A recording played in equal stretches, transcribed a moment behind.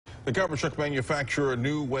The garbage truck manufacturer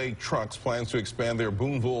New Way Trucks plans to expand their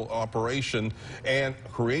Boonville operation and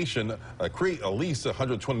create at least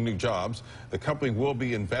 120 new jobs. The company will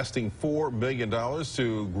be investing $4 million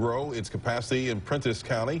to grow its capacity in Prentiss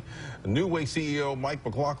County. New Way CEO Mike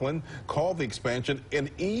McLaughlin called the expansion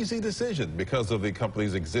an easy decision because of the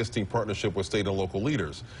company's existing partnership with state and local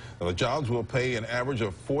leaders. Now, the jobs will pay an average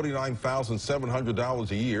of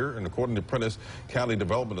 $49,700 a year, and according to Prentiss County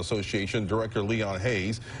Development Association Director Leon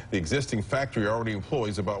Hayes, the existing factory already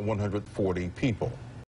employs about 140 people.